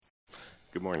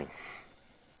Good morning.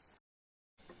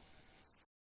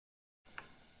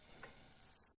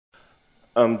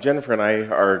 Jennifer and I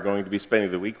are going to be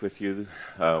spending the week with you.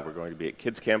 We're going to be at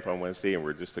Kids Camp on Wednesday, and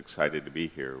we're just excited to be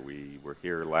here. We were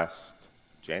here last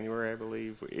January, I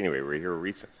believe. Anyway, we're here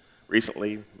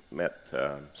recently, met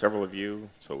several of you,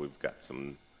 so we've got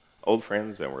some old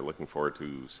friends, and we're looking forward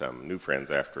to some new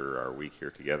friends after our week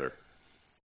here together.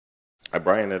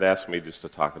 Brian had asked me just to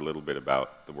talk a little bit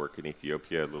about the work in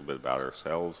Ethiopia, a little bit about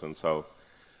ourselves, and so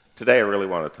today I really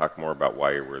want to talk more about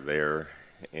why we're there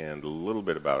and a little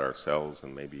bit about ourselves,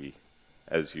 and maybe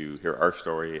as you hear our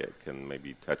story, it can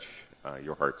maybe touch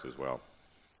your hearts as well.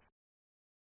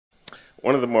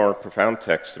 One of the more profound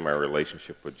texts in my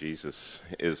relationship with Jesus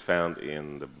is found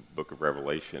in the book of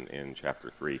Revelation in chapter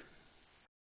 3.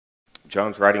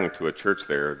 John's writing to a church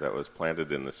there that was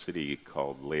planted in the city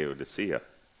called Laodicea,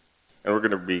 and we're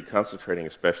going to be concentrating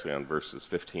especially on verses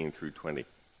 15 through 20. It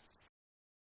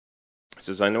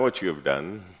says, "I know what you have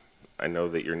done. I know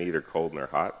that you're neither cold nor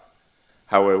hot.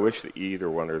 How I wish that you either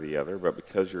one or the other, but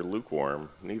because you're lukewarm,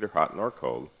 neither hot nor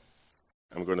cold,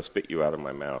 I'm going to spit you out of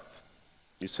my mouth.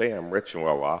 You say I'm rich and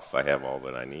well off, I have all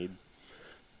that I need.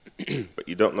 But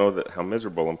you don't know that how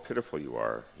miserable and pitiful you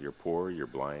are. You're poor, you're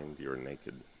blind, you're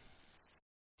naked.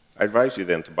 I advise you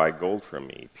then to buy gold from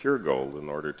me, pure gold, in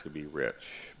order to be rich,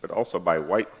 but also buy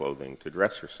white clothing to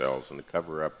dress yourselves and to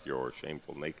cover up your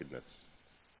shameful nakedness.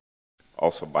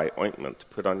 Also buy ointment to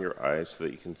put on your eyes so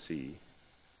that you can see.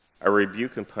 I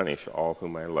rebuke and punish all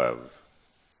whom I love.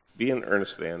 Be in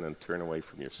earnest then and turn away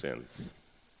from your sins.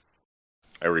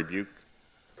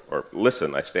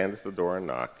 Listen, I stand at the door and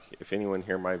knock. If anyone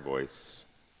hear my voice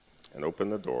and open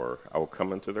the door, I will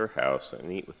come into their house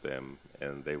and eat with them,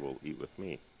 and they will eat with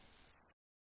me."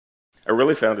 I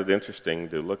really found it interesting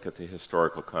to look at the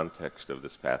historical context of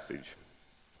this passage,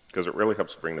 because it really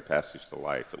helps bring the passage to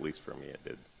life, at least for me it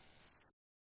did.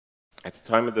 At the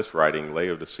time of this writing,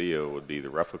 Laodicea would be the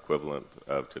rough equivalent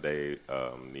of today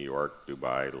New York,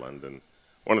 Dubai, London,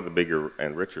 one of the bigger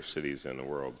and richer cities in the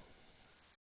world.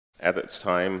 At its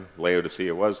time,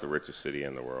 Laodicea was the richest city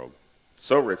in the world.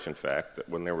 So rich, in fact, that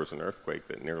when there was an earthquake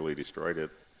that nearly destroyed it,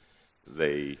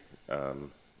 they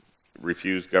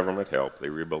refused government help. They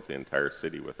rebuilt the entire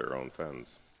city with their own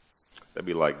funds. That'd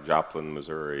be like Joplin,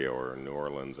 Missouri, or New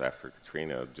Orleans after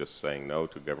Katrina, just saying no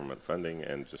to government funding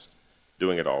and just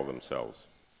doing it all themselves.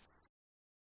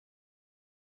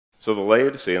 So the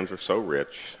Laodiceans were so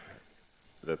rich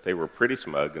that they were pretty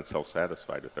smug and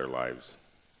self-satisfied with their lives.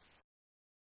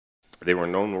 They were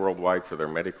known worldwide for their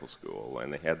medical school,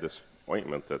 and they had this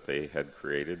ointment that they had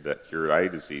created that cured eye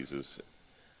diseases.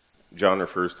 John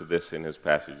refers to this in his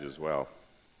passage as well.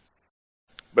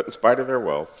 But in spite of their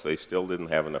wealth, they still didn't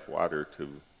have enough water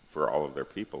for all of their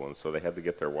people, and so they had to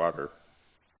get their water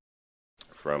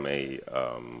from a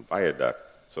viaduct.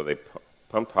 So they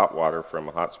pumped hot water from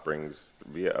a hot springs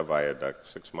via a viaduct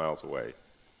 6 miles away.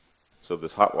 So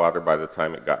this hot water, by the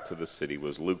time it got to the city,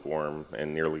 was lukewarm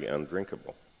and nearly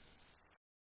undrinkable.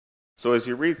 So as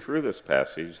you read through this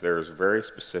passage, there's a very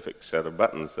specific set of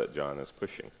buttons that John is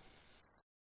pushing.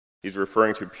 He's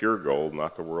referring to pure gold,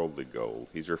 not the worldly gold.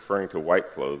 He's referring to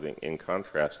white clothing in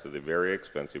contrast to the very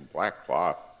expensive black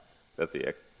cloth that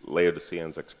the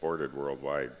Laodiceans exported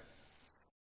worldwide.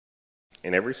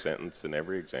 In every sentence, in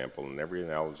every example, in every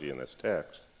analogy in this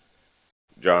text,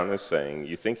 John is saying,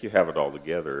 you think you have it all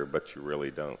together, but you really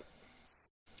don't.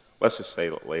 Let's just say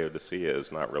that Laodicea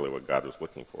is not really what God was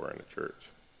looking for in a church.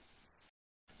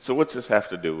 So what's this have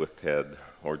to do with Ted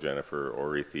or Jennifer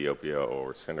or Ethiopia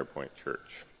or Centerpoint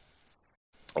Church?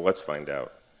 Well, let's find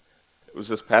out. It was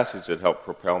this passage that helped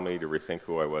propel me to rethink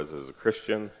who I was as a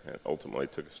Christian, and ultimately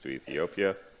took us to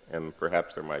Ethiopia, and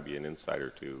perhaps there might be an insight or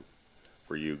two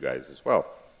for you guys as well.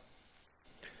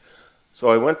 So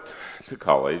I went to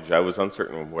college. I was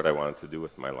uncertain what I wanted to do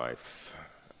with my life.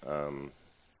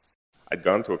 I'd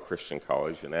gone to a Christian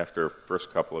college, and after the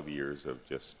first couple of years of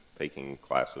just taking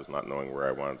classes, not knowing where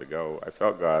I wanted to go, I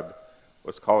felt God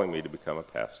was calling me to become a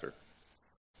pastor.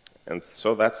 And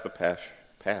so that's the path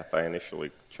I initially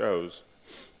chose,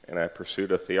 and I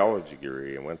pursued a theology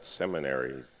degree and went to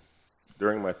seminary.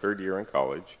 During my third year in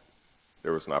college,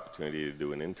 there was an opportunity to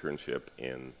do an internship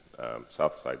in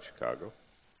Southside Chicago.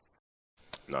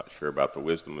 Not sure about the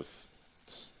wisdom of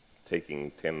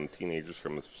taking 10 teenagers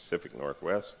from the Pacific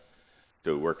Northwest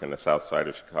to work in the south side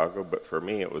of Chicago, but for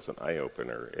me it was an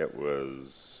eye-opener. It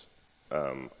was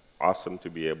awesome to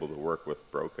be able to work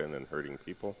with broken and hurting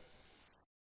people.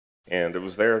 And it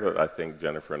was there that I think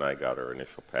Jennifer and I got our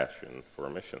initial passion for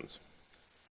missions.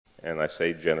 And I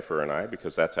say Jennifer and I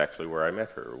because that's actually where I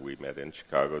met her. We met in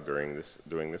Chicago doing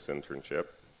this internship.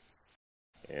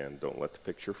 And don't let the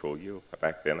picture fool you.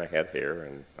 Back then I had hair,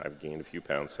 and I've gained a few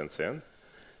pounds since then.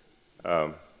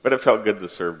 But it felt good to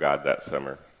serve God that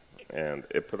summer, and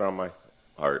it put on my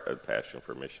heart a passion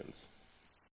for missions.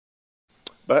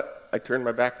 But I turned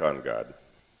my back on God.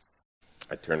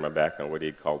 I turned my back on what he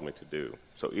had called me to do.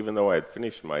 So even though I had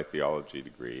finished my theology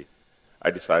degree,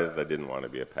 I decided I didn't want to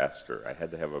be a pastor. I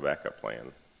had to have a backup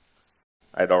plan.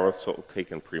 I'd also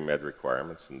taken pre-med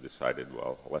requirements and decided,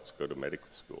 well, let's go to medical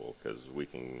school because we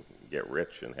can get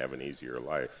rich and have an easier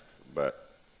life. But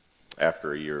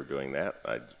after a year of doing that,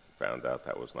 I found out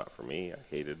that was not for me. I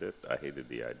hated it. I hated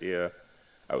the idea.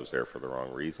 I was there for the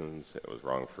wrong reasons. It was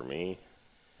wrong for me.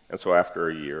 And so after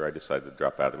a year, I decided to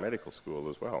drop out of medical school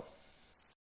as well.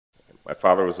 My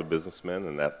father was a businessman,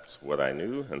 and that's what I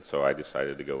knew, and so I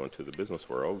decided to go into the business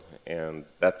world, and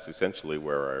that's essentially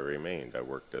where I remained. I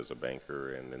worked as a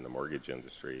banker and in the mortgage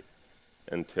industry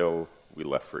until we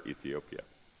left for Ethiopia.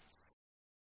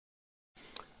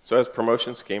 So as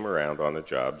promotions came around on the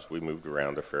jobs, we moved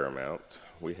around a fair amount.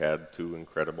 We had 2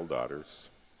 incredible daughters.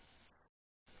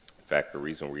 In fact, the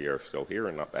reason we are still here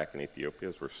and not back in Ethiopia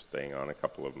is we're staying on a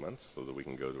couple of months so that we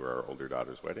can go to our older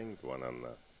daughter's wedding, the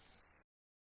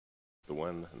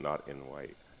one not in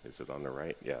white. Is it on the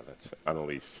right? Yeah, that's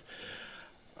Annalise.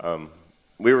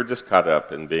 We were just caught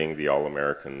up in being the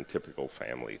all-American typical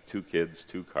family. 2 kids,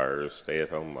 2 cars,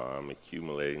 stay-at-home mom,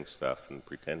 accumulating stuff and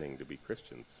pretending to be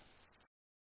Christians.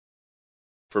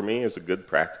 For me, as a good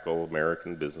practical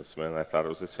American businessman, I thought it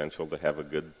was essential to have a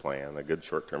good plan, a good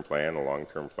short-term plan, a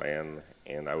long-term plan,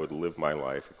 and I would live my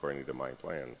life according to my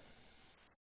plan.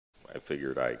 I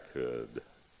figured I could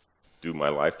do my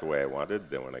life the way I wanted.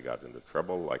 Then when I got into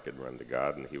trouble, I could run to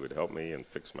God and he would help me and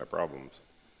fix my problems.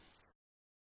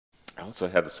 I also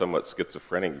had a somewhat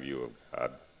schizophrenic view of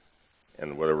God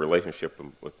and what a relationship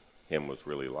with him was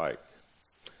really like.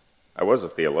 I was a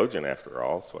theologian after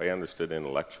all, so I understood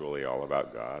intellectually all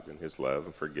about God and his love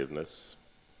and forgiveness,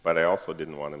 but I also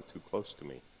didn't want him too close to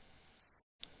me.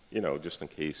 Just in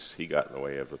case he got in the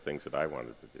way of the things that I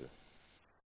wanted to do.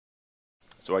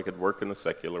 So I could work in the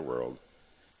secular world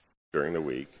during the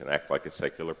week and act like a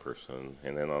secular person,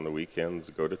 and then on the weekends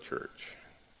go to church.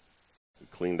 We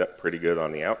cleaned up pretty good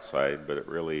on the outside, but it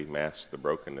really masked the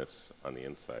brokenness on the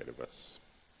inside of us.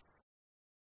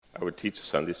 I would teach a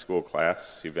Sunday school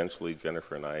class. Eventually,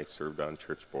 Jennifer and I served on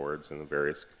church boards in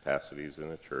various capacities in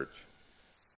the church.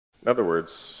 In other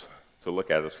words, to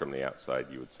look at us from the outside,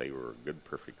 you would say we were good,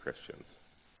 perfect Christians.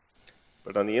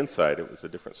 But on the inside, it was a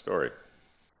different story.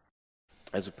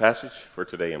 As the passage for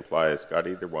today implies, God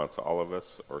either wants all of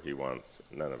us or he wants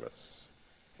none of us.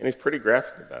 And he's pretty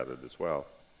graphic about it as well.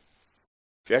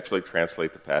 If you actually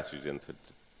translate the passage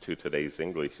into today's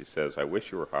English, he says, I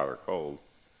wish you were hot or cold,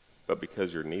 but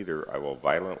because you're neither, I will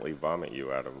violently vomit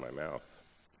you out of my mouth.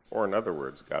 Or in other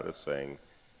words, God is saying,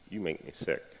 you make me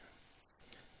sick.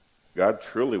 God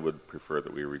truly would prefer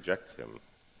that we reject him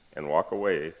and walk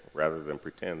away rather than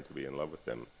pretend to be in love with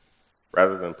him,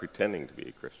 rather than pretending to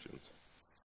be Christians.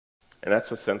 And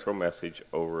that's a central message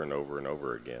over and over and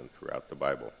over again throughout the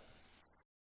Bible.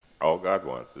 All God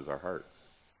wants is our hearts.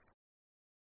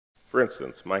 For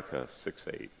instance, Micah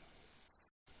 6:8.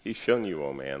 He's shown you,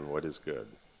 O man, what is good.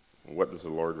 What does the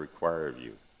Lord require of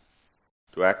you?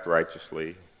 To act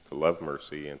righteously, to love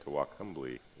mercy, and to walk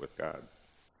humbly with God.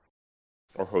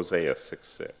 Or Hosea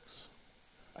 6:6.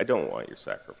 I don't want your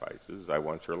sacrifices, I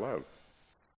want your love.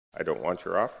 I don't want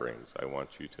your offerings, I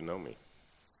want you to know me.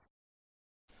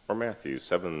 Or Matthew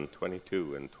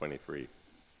 7:22 and 23.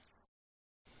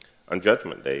 On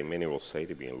Judgment Day, many will say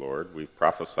to me, Lord, we've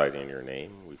prophesied in your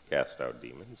name, we've cast out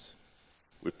demons,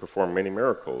 we've performed many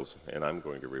miracles, and I'm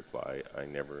going to reply, I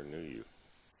never knew you.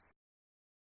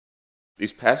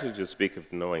 These passages speak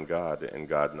of knowing God and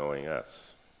God knowing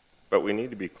us, but we need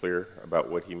to be clear about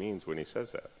what he means when he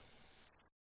says that.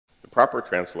 The proper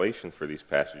translation for these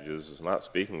passages is not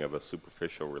speaking of a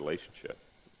superficial relationship.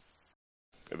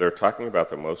 They're talking about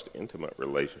the most intimate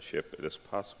relationship it is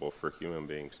possible for human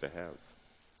beings to have.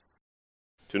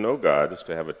 To know God is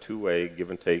to have a two-way,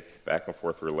 give-and-take,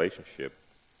 back-and-forth relationship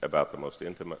about the most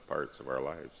intimate parts of our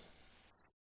lives.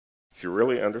 If you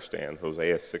really understand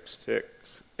Hosea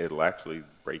 6:6, it'll actually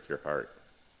break your heart.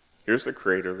 Here's the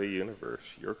creator of the universe,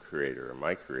 your creator and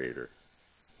my creator,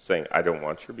 saying, I don't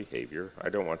want your behavior. I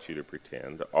don't want you to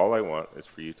pretend. All I want is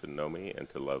for you to know me and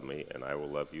to love me, and I will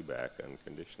love you back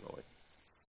unconditionally.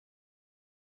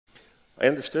 I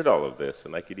understood all of this,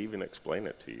 and I could even explain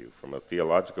it to you from a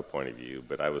theological point of view,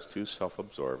 but I was too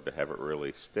self-absorbed to have it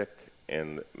really stick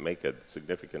and make a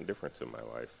significant difference in my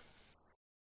life.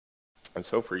 And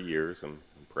so for years, and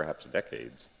perhaps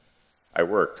decades, I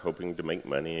worked, hoping to make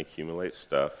money, accumulate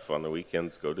stuff, on the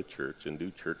weekends go to church and do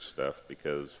church stuff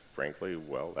because, frankly,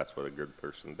 well, that's what a good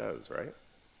person does, right?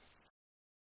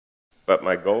 But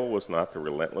my goal was not the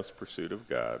relentless pursuit of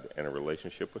God and a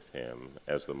relationship with Him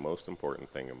as the most important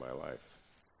thing in my life.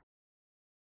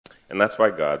 And that's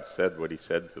why God said what He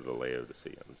said to the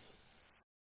Laodiceans.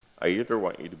 I either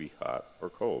want you to be hot or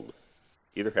cold.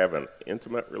 Either have an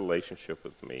intimate relationship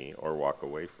with me or walk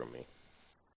away from me.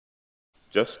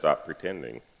 Just stop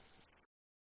pretending.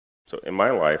 So in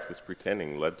my life, this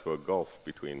pretending led to a gulf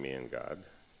between me and God.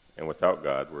 And without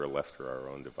God, we're left to our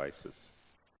own devices.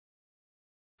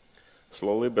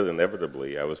 Slowly but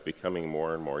inevitably, I was becoming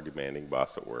more and more demanding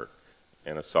boss at work,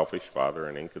 and a selfish father,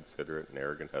 an inconsiderate and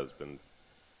arrogant husband.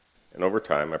 And over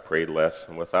time, I prayed less,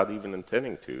 and without even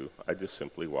intending to, I just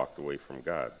simply walked away from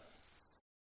God.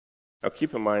 Now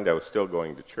keep in mind, I was still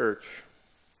going to church,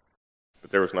 but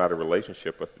there was not a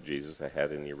relationship with Jesus that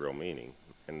had any real meaning.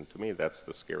 And to me, that's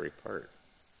the scary part.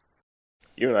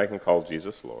 You and I can call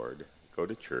Jesus Lord, go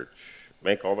to church,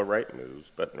 make all the right moves,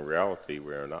 but in reality,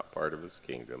 we are not part of His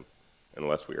kingdom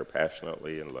unless we are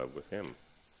passionately in love with Him.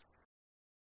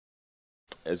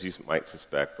 As you might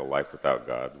suspect, a life without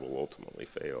God will ultimately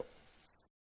fail.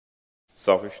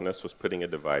 Selfishness was putting a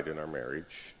divide in our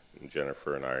marriage, and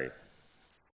Jennifer and I,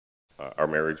 our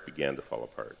marriage began to fall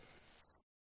apart.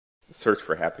 The search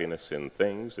for happiness in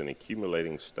things and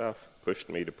accumulating stuff pushed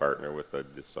me to partner with a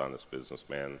dishonest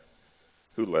businessman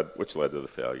which led to the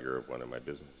failure of one of my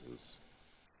businesses.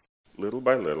 Little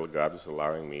by little, God was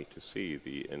allowing me to see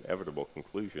the inevitable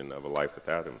conclusion of a life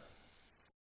without Him.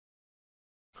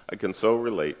 I can so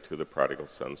relate to the prodigal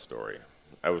son story.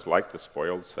 I was like the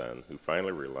spoiled son who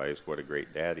finally realized what a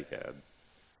great dad he had,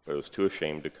 but was too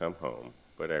ashamed to come home,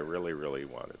 but I really, really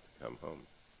wanted to come home.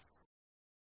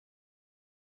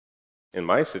 In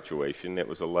my situation, it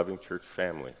was a loving church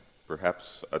family,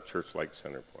 perhaps a church like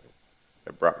Centerpoint,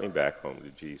 that brought me back home to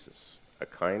Jesus. A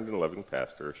kind and loving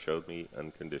pastor showed me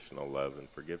unconditional love and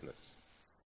forgiveness.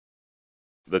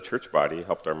 The church body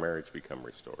helped our marriage become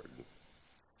restored.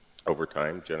 Over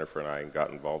time, Jennifer and I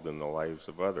got involved in the lives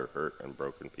of other hurt and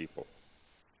broken people.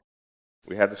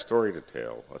 We had a story to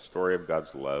tell, a story of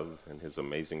God's love and His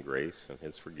amazing grace and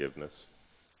His forgiveness.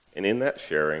 And in that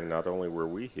sharing, not only were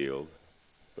we healed,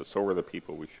 but so were the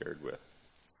people we shared with.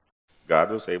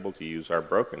 God was able to use our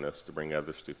brokenness to bring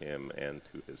others to Him and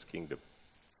to His kingdom.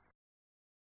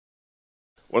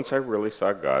 Once I really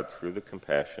saw God through the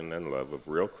compassion and love of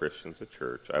real Christians at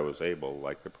church, I was able,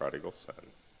 like the prodigal son,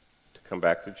 to come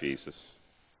back to Jesus.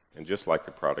 And just like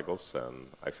the prodigal son,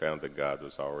 I found that God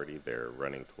was already there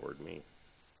running toward me.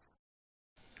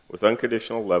 With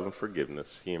unconditional love and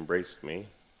forgiveness, He embraced me,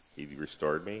 He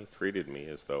restored me, treated me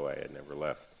as though I had never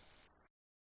left.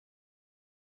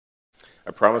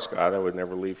 I promised God I would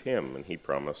never leave Him, and He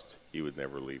promised He would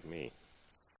never leave me.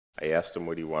 I asked Him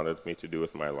what He wanted me to do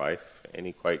with my life, and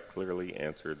He quite clearly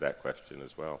answered that question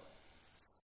as well.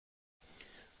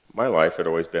 My life had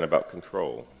always been about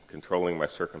control, controlling my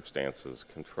circumstances,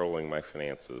 controlling my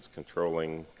finances,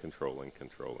 controlling.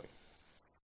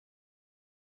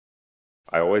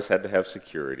 I always had to have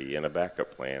security and a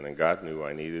backup plan, and God knew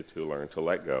I needed to learn to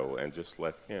let go and just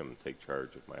let Him take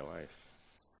charge of my life.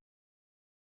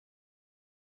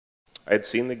 I had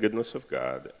seen the goodness of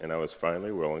God, and I was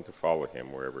finally willing to follow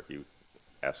Him wherever He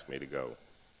asked me to go.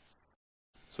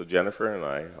 So Jennifer and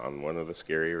I, on one of the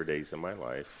scarier days in my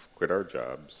life, quit our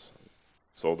jobs,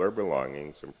 sold our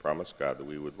belongings, and promised God that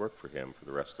we would work for Him for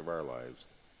the rest of our lives,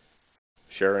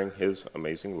 sharing His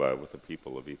amazing love with the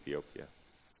people of Ethiopia.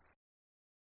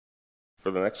 For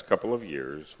the next couple of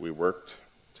years, we worked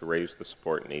to raise the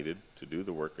support needed to do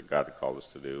the work that God had called us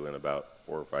to do, and about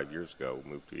 4 or 5 years ago,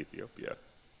 we moved to Ethiopia.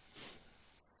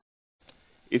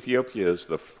 Ethiopia is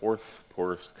the 4th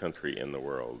poorest country in the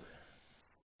world.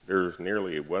 There's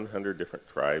nearly 100 different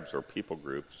tribes or people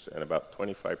groups, and about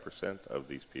 25% of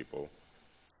these people,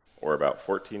 or about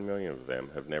 14 million of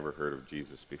them, have never heard of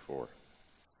Jesus before.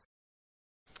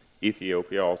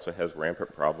 Ethiopia also has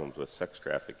rampant problems with sex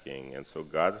trafficking, and so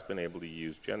God has been able to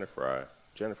use Jennifer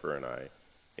and I,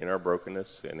 in our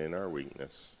brokenness and in our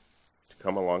weakness, to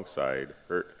come alongside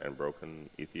hurt and broken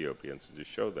Ethiopians and to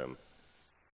show them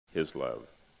His love.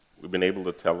 We've been able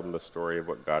to tell them the story of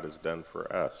what God has done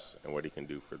for us and what He can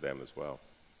do for them as well.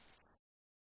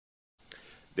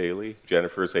 Daily,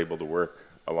 Jennifer is able to work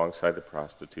alongside the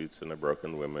prostitutes and the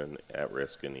broken women at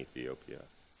risk in Ethiopia.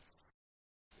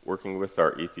 Working with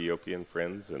our Ethiopian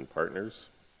friends and partners,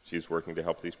 she's working to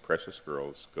help these precious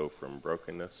girls go from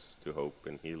brokenness to hope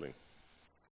and healing.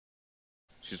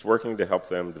 She's working to help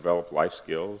them develop life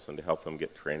skills and to help them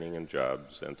get training and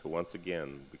jobs and to once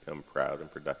again become proud and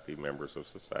productive members of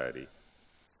society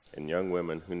and young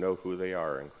women who know who they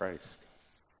are in Christ.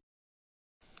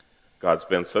 God's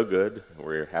been so good, and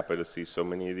we're happy to see so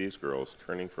many of these girls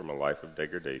turning from a life of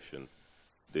degradation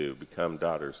to become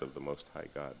daughters of the Most High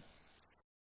God.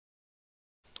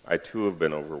 I too have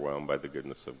been overwhelmed by the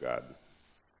goodness of God.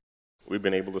 We've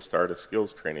been able to start a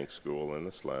skills training school in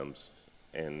the slums,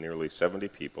 and nearly 70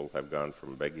 people have gone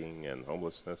from begging and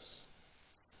homelessness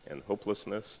and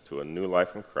hopelessness to a new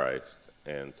life in Christ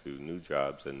and to new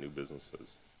jobs and new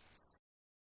businesses.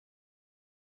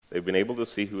 They've been able to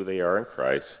see who they are in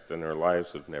Christ, and their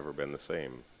lives have never been the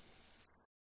same.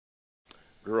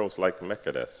 Girls like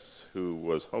Mekades, who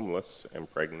was homeless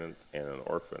and pregnant and an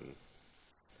orphan,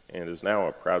 and is now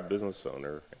a proud business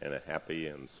owner and a happy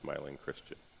and smiling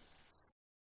Christian.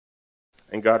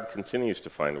 And God continues to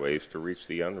find ways to reach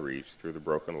the unreached through the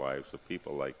broken lives of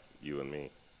people like you and me.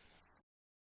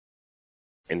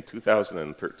 In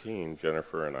 2013,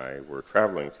 Jennifer and I were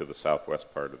traveling to the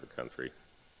southwest part of the country,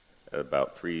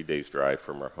 about 3 days' drive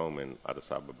from our home in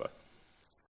Addis Ababa.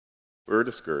 We were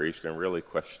discouraged and really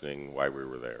questioning why we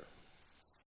were there.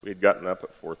 We had gotten up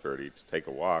at 4:30 to take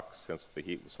a walk since the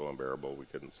heat was so unbearable we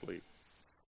couldn't sleep.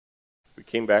 We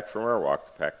came back from our walk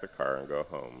to pack the car and go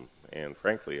home, and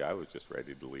frankly, I was just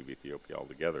ready to leave Ethiopia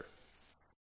altogether.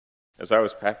 As I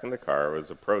was packing the car, I was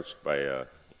approached by an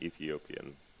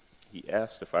Ethiopian. He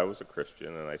asked if I was a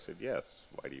Christian, and I said, "Yes.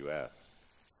 Why do you ask?"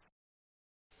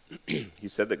 He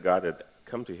said that God had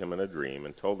come to him in a dream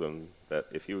and told him that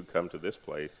if he would come to this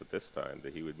place at this time,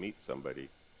 that he would meet somebody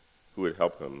who would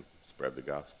help him spread the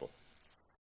gospel.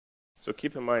 So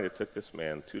keep in mind, it took this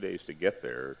man 2 days to get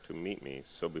there to meet me.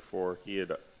 So before he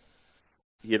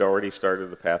had already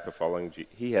started the path of following.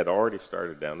 He had already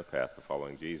started down the path of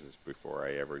following Jesus before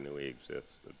I ever knew he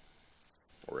existed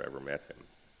or ever met him.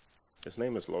 His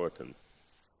name is Loeton.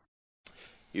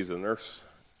 He's a nurse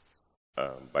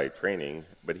by training,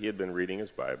 but he had been reading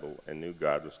his Bible and knew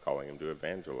God was calling him to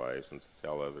evangelize and to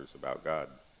tell others about God.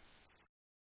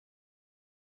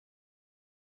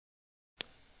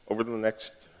 Over the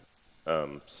next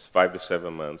 5 to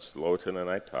 7 months, Loeton and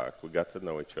I talked. We got to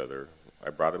know each other. I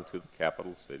brought him to the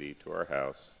capital city, to our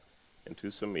house, and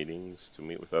to some meetings to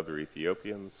meet with other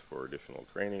Ethiopians for additional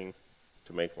training,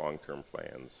 to make long-term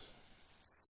plans.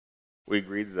 We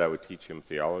agreed that I would teach him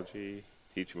theology,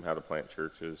 teach him how to plant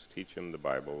churches, teach him the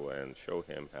Bible, and show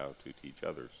him how to teach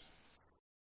others.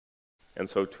 And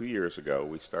so 2 years ago,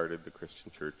 we started the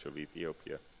Christian Church of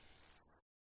Ethiopia.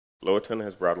 Loeton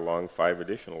has brought along 5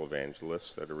 additional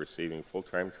evangelists that are receiving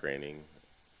full-time training,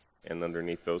 and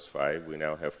underneath those 5, we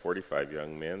now have 45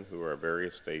 young men who are at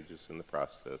various stages in the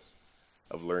process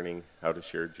of learning how to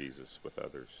share Jesus with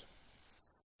others.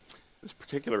 This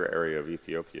particular area of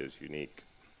Ethiopia is unique.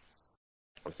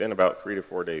 Within about 3 to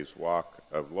 4 days' walk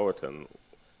of Loeton,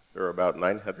 there are about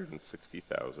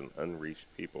 960,000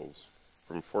 unreached peoples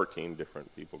from 14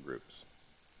 different people groups.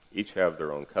 Each have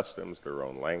their own customs, their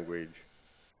own language.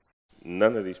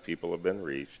 None of these people have been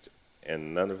reached,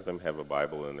 and none of them have a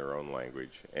Bible in their own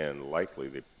language, and likely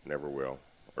they never will,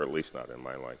 or at least not in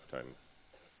my lifetime.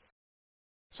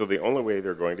 So the only way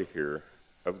they're going to hear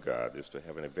of God is to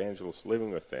have an evangelist living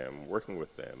with them, working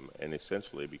with them, and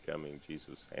essentially becoming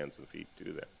Jesus' hands and feet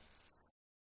to them.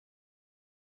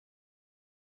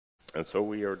 And so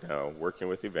we are now working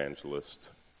with evangelists,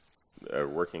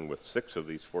 working with 6 of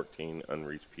these 14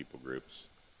 unreached people groups.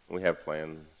 We have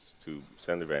plans to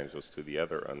send evangelists to the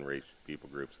other unreached people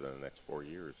groups in the next 4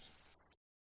 years.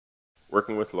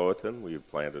 Working with Loeton, we've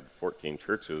planted 14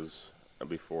 churches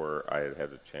before I had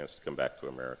had a chance to come back to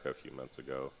America a few months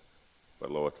ago. But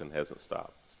Loeton hasn't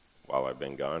stopped. While I've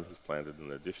been gone, he's planted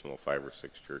an additional 5 or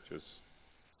 6 churches.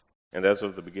 And as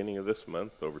of the beginning of this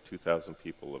month, over 2,000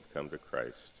 people have come to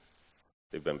Christ.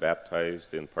 They've been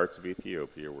baptized in parts of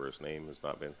Ethiopia where his name has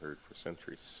not been heard for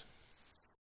centuries.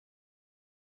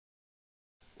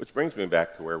 Which brings me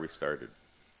back to where we started.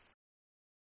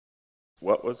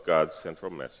 What was God's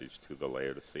central message to the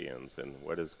Laodiceans, and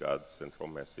what is God's central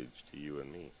message to you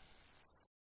and me?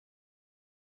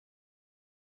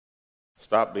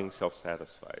 Stop being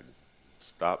self-satisfied.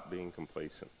 Stop being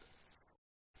complacent.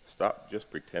 Stop just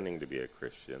pretending to be a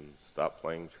Christian. Stop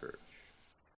playing church.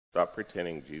 Stop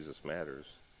pretending Jesus matters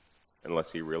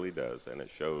unless he really does, and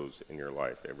it shows in your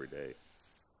life every day.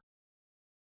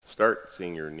 Start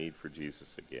seeing your need for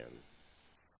Jesus again.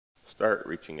 Start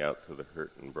reaching out to the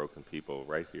hurt and broken people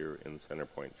right here in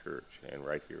Centerpoint Church and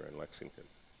right here in Lexington.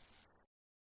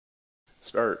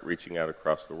 Start reaching out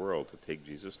across the world to take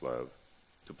Jesus' love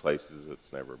to places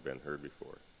it's never been heard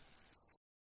before.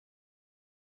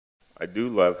 I do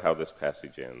love how this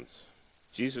passage ends.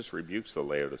 Jesus rebukes the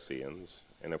Laodiceans,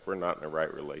 and if we're not in a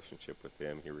right relationship with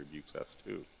him, he rebukes us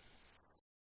too.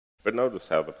 But notice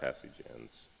how the passage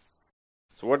ends.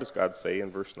 So what does God say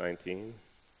in verse 19?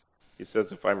 He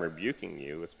says, if I'm rebuking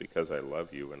you, it's because I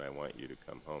love you and I want you to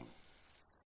come home.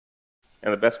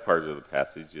 And the best part of the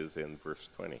passage is in verse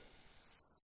 20.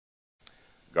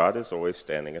 God is always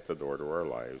standing at the door to our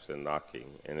lives and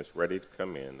knocking, and is ready to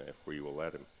come in if we will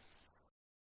let him.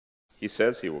 He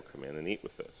says he will come in and eat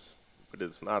with us, but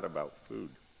it's not about food.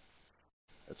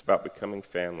 It's about becoming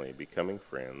family, becoming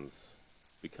friends,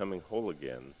 becoming whole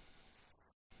again,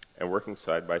 and working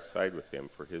side by side with him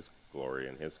for his glory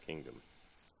and his kingdom.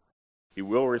 He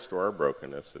will restore our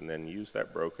brokenness and then use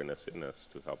that brokenness in us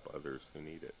to help others who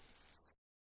need it.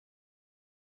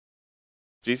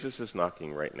 Jesus is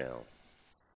knocking right now.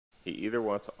 He either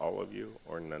wants all of you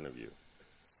or none of you.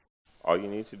 All you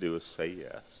need to do is say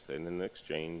yes, and in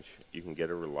exchange, you can get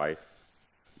a life.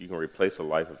 You can replace a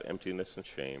life of emptiness and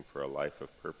shame for a life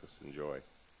of purpose and joy.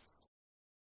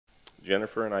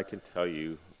 Jennifer and I can tell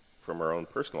you from our own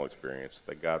personal experience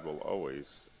that God will always,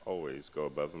 always go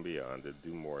above and beyond to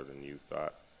do more than you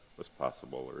thought was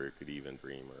possible or you could even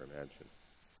dream or imagine.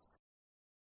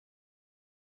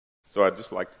 So I'd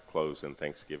just like to close in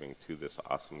thanksgiving to this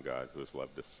awesome God who has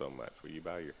loved us so much. Will you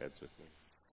bow your heads with me?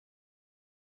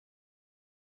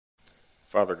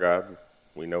 Father God,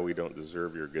 we know we don't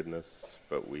deserve your goodness,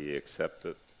 but we accept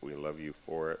it. We love you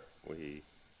for it. We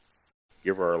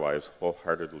give our lives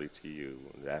wholeheartedly to you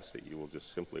and ask that you will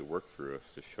just simply work through us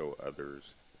to show others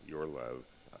your love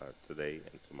today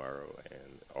and tomorrow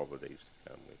and all the days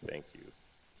to come. We thank you.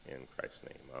 In Christ's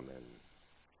name, amen.